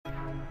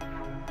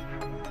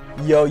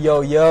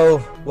Yo,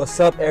 what's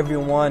up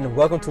everyone?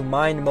 Welcome to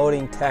Mind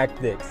Molding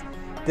Tactics.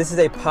 This is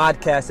a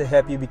podcast to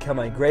help you become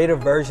a greater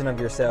version of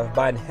yourself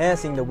by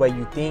enhancing the way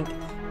you think,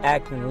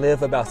 act, and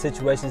live about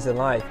situations in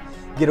life.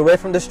 Get away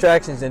from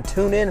distractions and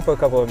tune in for a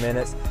couple of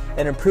minutes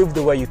and improve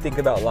the way you think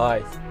about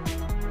life.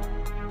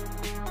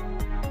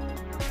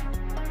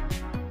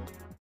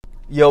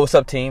 Yo, what's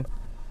up team?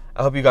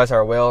 I hope you guys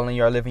are well and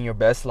you are living your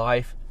best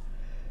life.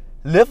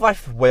 Live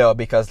life well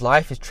because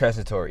life is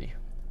transitory.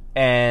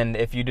 And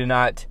if you do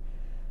not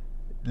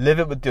live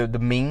it with the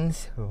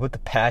means, with the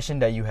passion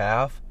that you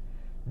have,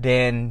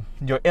 then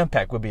your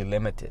impact will be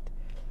limited.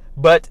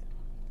 But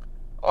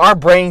our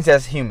brains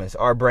as humans,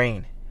 our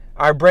brain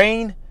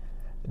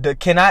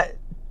cannot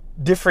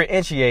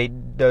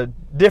differentiate the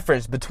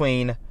difference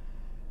between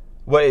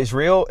what is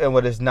real and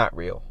what is not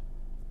real.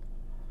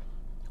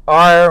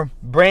 Our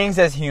brains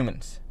as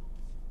humans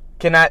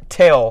cannot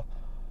tell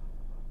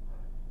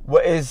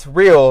what is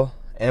real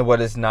and what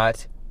is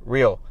not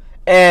real.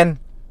 And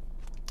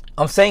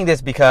I'm saying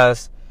this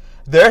because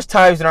there's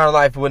times in our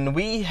life when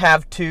we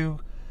have to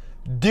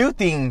do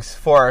things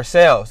for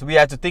ourselves. We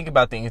have to think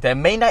about things that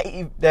may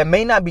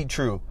not be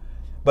true,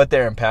 but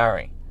they're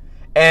empowering.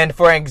 And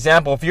for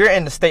example, if you're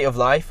in the state of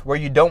life where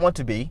you don't want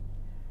to be,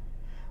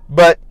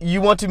 but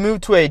you want to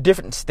move to a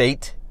different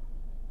state,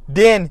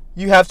 then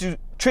you have to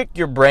trick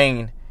your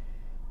brain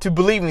to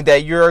believing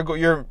that you're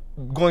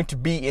going to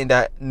be in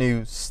that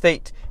new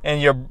state,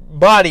 and your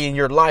body and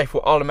your life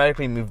will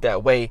automatically move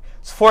that way.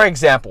 So for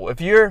example, if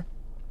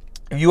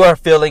you are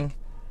feeling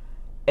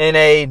in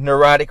a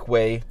neurotic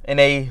way, in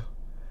a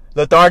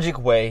lethargic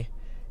way,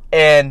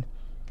 and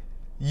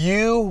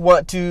you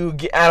want to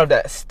get out of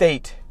that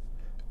state,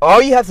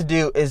 all you have to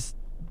do is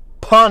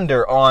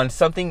ponder on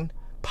something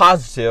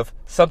positive,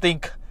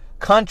 something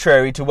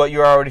contrary to what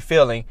you're already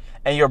feeling,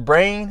 and your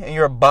brain and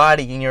your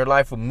body and your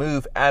life will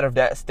move out of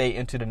that state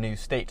into the new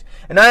state.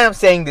 And I am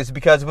saying this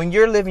because when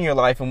you're living your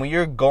life and when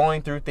you're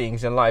going through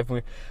things in life,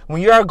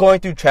 when you are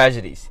going through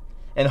tragedies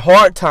and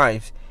hard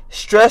times,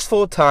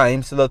 stressful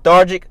times,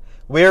 lethargic,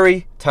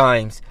 weary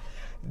times,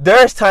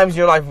 there's times in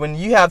your life when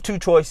you have two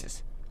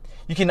choices.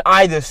 You can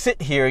either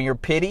sit here in your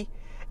pity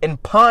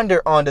and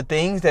ponder on the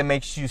things that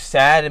makes you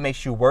sad and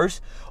makes you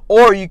worse,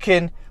 or you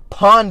can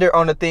ponder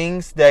on the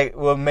things that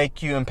will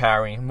make you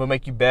empowering, will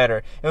make you better,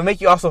 and will make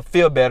you also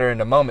feel better in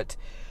the moment.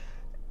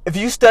 If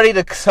you study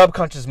the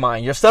subconscious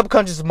mind, your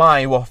subconscious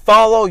mind will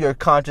follow your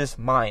conscious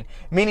mind,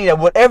 meaning that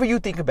whatever you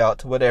think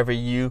about, whatever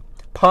you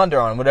ponder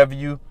on, whatever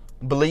you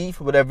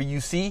believe, whatever you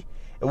see,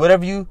 and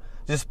whatever you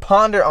just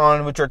ponder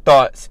on with your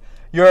thoughts,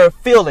 your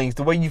feelings,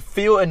 the way you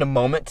feel in the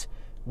moment,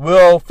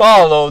 will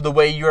follow the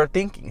way you're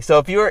thinking. So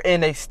if you're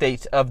in a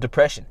state of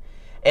depression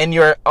and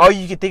all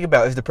you can think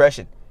about is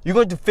depression, you're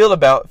going to feel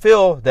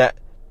that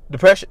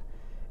depression.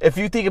 If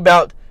you think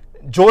about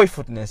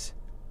joyfulness,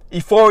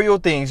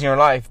 euphorial things in your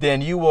life,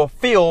 then you will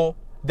feel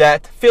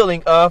that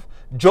feeling of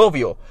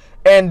jovial.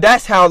 And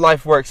that's how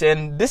life works.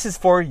 And this is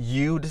for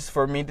you, this is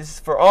for me, this is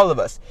for all of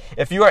us.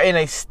 If you are in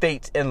a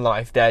state in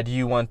life that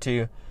you want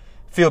to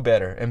feel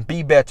better and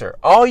be better,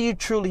 all you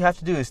truly have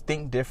to do is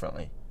think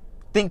differently.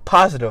 Think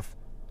positive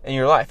in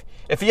your life.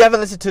 If you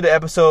haven't listened to the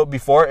episode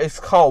before, it's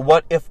called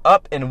What If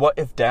Up and What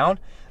If Down.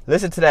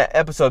 Listen to that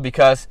episode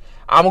because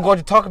I'm going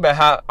to talk about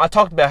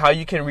how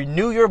you can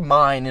renew your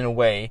mind in a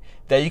way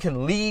that you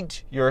can lead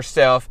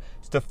yourself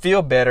to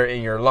feel better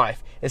in your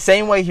life. The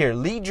same way here,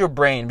 lead your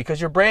brain,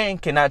 because your brain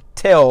cannot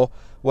tell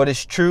what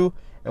is true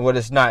and what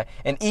is not.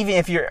 And even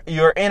if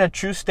you're in a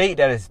true state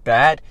that is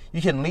bad,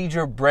 you can lead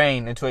your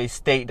brain into a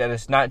state that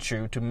is not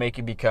true to make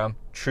it become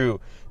true.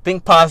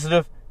 Think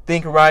positive,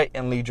 think right,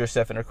 and lead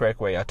yourself in the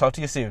correct way. I'll talk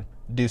to you soon.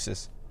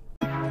 Deuces.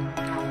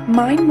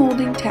 Mind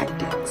Molding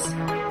Tactics,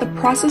 the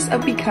process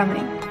of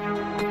becoming.